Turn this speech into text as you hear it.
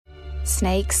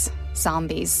Snakes,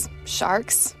 zombies,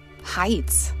 sharks,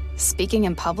 heights, speaking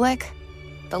in public.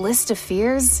 The list of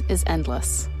fears is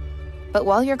endless. But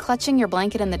while you're clutching your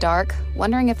blanket in the dark,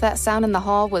 wondering if that sound in the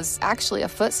hall was actually a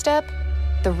footstep,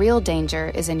 the real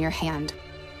danger is in your hand,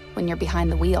 when you're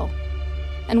behind the wheel.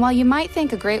 And while you might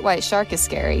think a great white shark is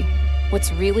scary,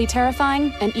 what's really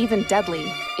terrifying and even deadly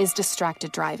is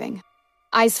distracted driving.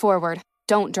 Eyes forward,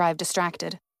 don't drive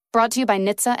distracted. Brought to you by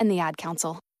NHTSA and the Ad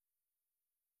Council.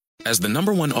 As the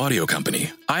 #1 audio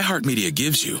company, iHeartMedia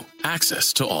gives you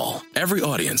access to all. Every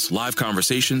audience, live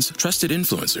conversations, trusted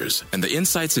influencers, and the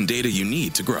insights and data you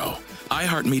need to grow.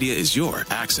 iHeartMedia is your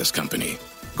access company.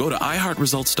 Go to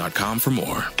iHeartResults.com for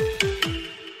more.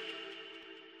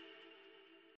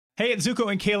 Hey, it's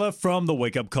Zuko and Kayla from The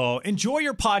Wake Up Call. Enjoy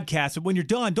your podcast, and when you're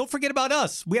done, don't forget about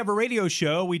us. We have a radio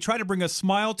show. We try to bring a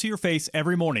smile to your face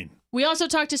every morning. We also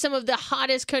talk to some of the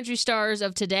hottest country stars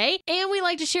of today, and we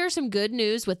like to share some good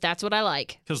news with That's What I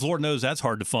Like. Because Lord knows that's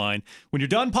hard to find. When you're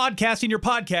done podcasting your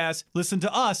podcast, listen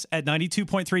to us at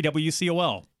 92.3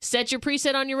 WCOL. Set your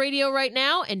preset on your radio right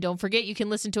now, and don't forget you can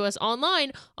listen to us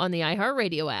online on the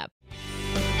iHeartRadio app.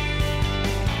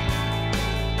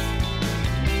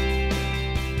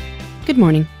 Good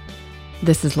morning.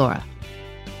 This is Laura.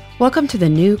 Welcome to the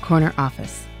New Corner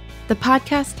Office, the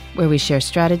podcast where we share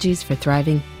strategies for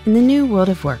thriving in the new world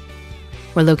of work,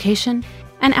 where location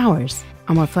and hours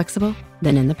are more flexible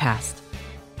than in the past.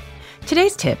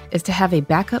 Today's tip is to have a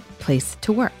backup place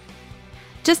to work.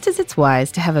 Just as it's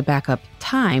wise to have a backup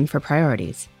time for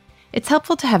priorities, it's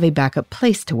helpful to have a backup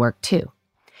place to work too,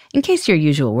 in case your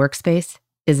usual workspace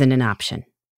isn't an option.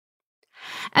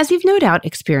 As you've no doubt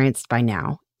experienced by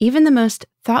now, even the most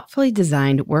thoughtfully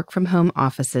designed work-from-home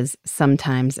offices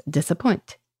sometimes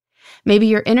disappoint. Maybe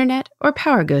your internet or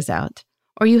power goes out,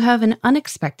 or you have an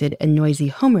unexpected and noisy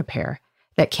home repair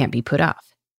that can't be put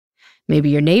off.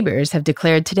 Maybe your neighbors have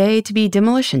declared today to be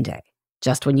demolition day,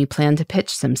 just when you plan to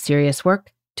pitch some serious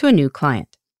work to a new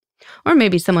client. Or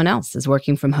maybe someone else is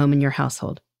working from home in your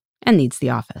household and needs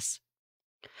the office.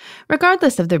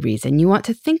 Regardless of the reason, you want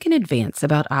to think in advance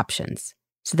about options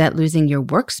so that losing your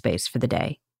workspace for the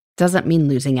day doesn't mean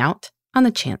losing out on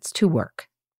the chance to work.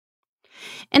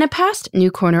 In a past New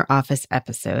Corner Office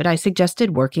episode, I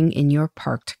suggested working in your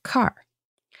parked car.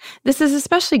 This is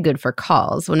especially good for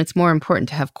calls when it's more important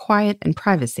to have quiet and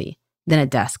privacy than a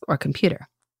desk or computer.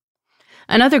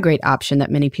 Another great option that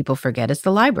many people forget is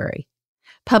the library.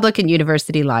 Public and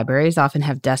university libraries often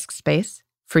have desk space,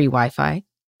 free Wi-Fi,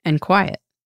 and quiet.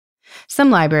 Some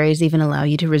libraries even allow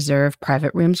you to reserve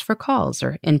private rooms for calls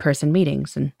or in-person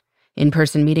meetings, and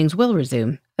in-person meetings will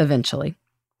resume eventually.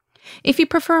 If you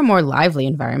prefer a more lively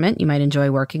environment, you might enjoy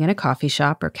working in a coffee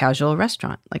shop or casual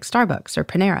restaurant like Starbucks or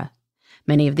Panera.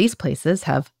 Many of these places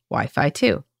have Wi-Fi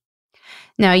too.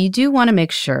 Now, you do want to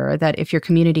make sure that if your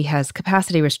community has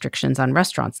capacity restrictions on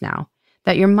restaurants now,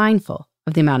 that you're mindful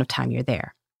of the amount of time you're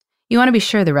there. You want to be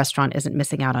sure the restaurant isn't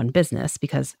missing out on business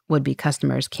because would-be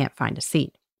customers can't find a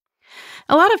seat.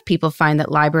 A lot of people find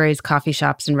that libraries, coffee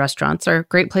shops, and restaurants are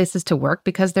great places to work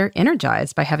because they're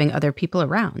energized by having other people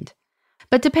around.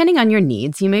 But depending on your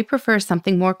needs, you may prefer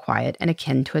something more quiet and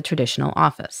akin to a traditional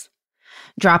office.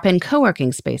 Drop-in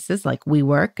co-working spaces like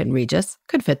WeWork and Regus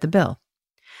could fit the bill.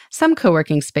 Some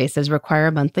co-working spaces require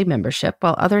a monthly membership,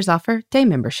 while others offer day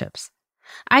memberships.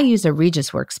 I use a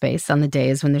Regus workspace on the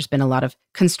days when there's been a lot of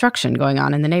construction going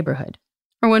on in the neighborhood,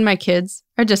 or when my kids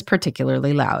are just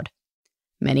particularly loud.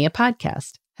 Many a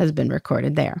podcast has been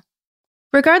recorded there.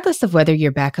 Regardless of whether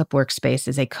your backup workspace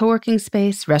is a co-working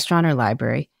space, restaurant, or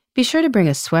library, be sure to bring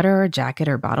a sweater or jacket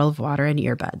or bottle of water and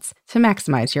earbuds to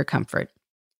maximize your comfort.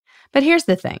 But here's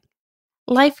the thing.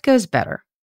 Life goes better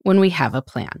when we have a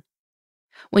plan.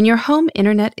 When your home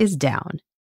internet is down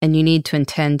and you need to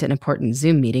attend an important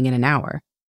Zoom meeting in an hour,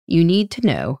 you need to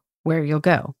know where you'll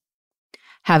go.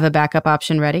 Have a backup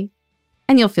option ready,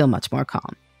 and you'll feel much more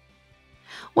calm.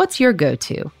 What's your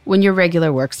go-to when your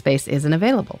regular workspace isn't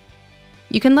available?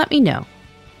 You can let me know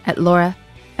at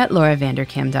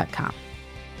laura@lauravanderkam.com.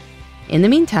 In the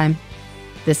meantime,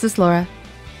 this is Laura.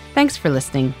 Thanks for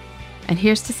listening, and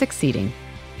here's to succeeding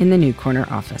in the New Corner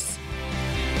Office.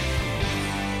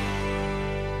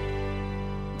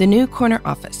 The New Corner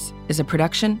Office is a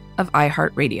production of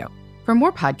iHeartRadio. For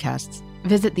more podcasts,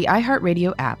 visit the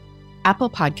iHeartRadio app, Apple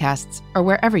Podcasts, or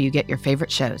wherever you get your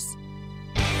favorite shows.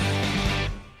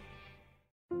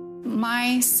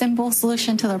 My simple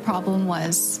solution to the problem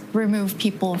was remove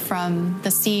people from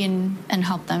the scene and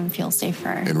help them feel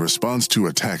safer. In response to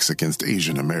attacks against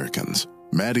Asian Americans,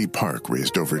 Maddie Park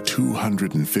raised over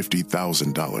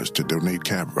 $250,000 to donate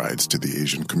cab rides to the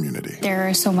Asian community. There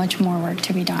is so much more work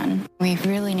to be done. We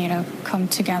really need to come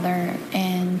together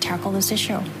and tackle this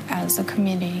issue as a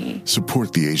community.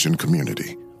 Support the Asian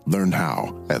community. Learn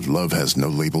how at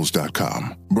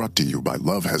lovehasnolabels.com. Brought to you by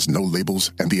Love Has No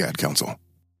Labels and the Ad Council.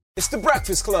 It's The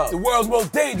Breakfast Club, the world's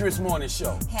most dangerous morning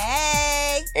show.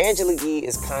 Hey! Angela Yee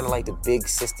is kind of like the big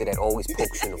sister that always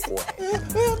pokes you in the forehead.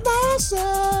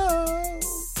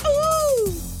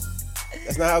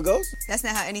 That's not how it goes? That's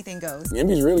not how anything goes.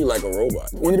 Yemi's really like a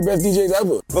robot. One of the best DJs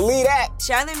ever. Believe that.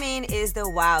 Charlamagne is the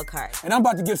wild card. And I'm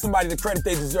about to give somebody the credit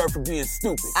they deserve for being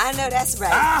stupid. I know that's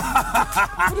right.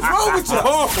 What is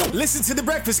wrong with you? Listen to The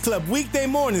Breakfast Club weekday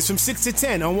mornings from 6 to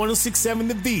 10 on 106.7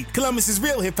 The Beat, Columbus's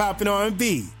real hip-hop and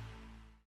R&B.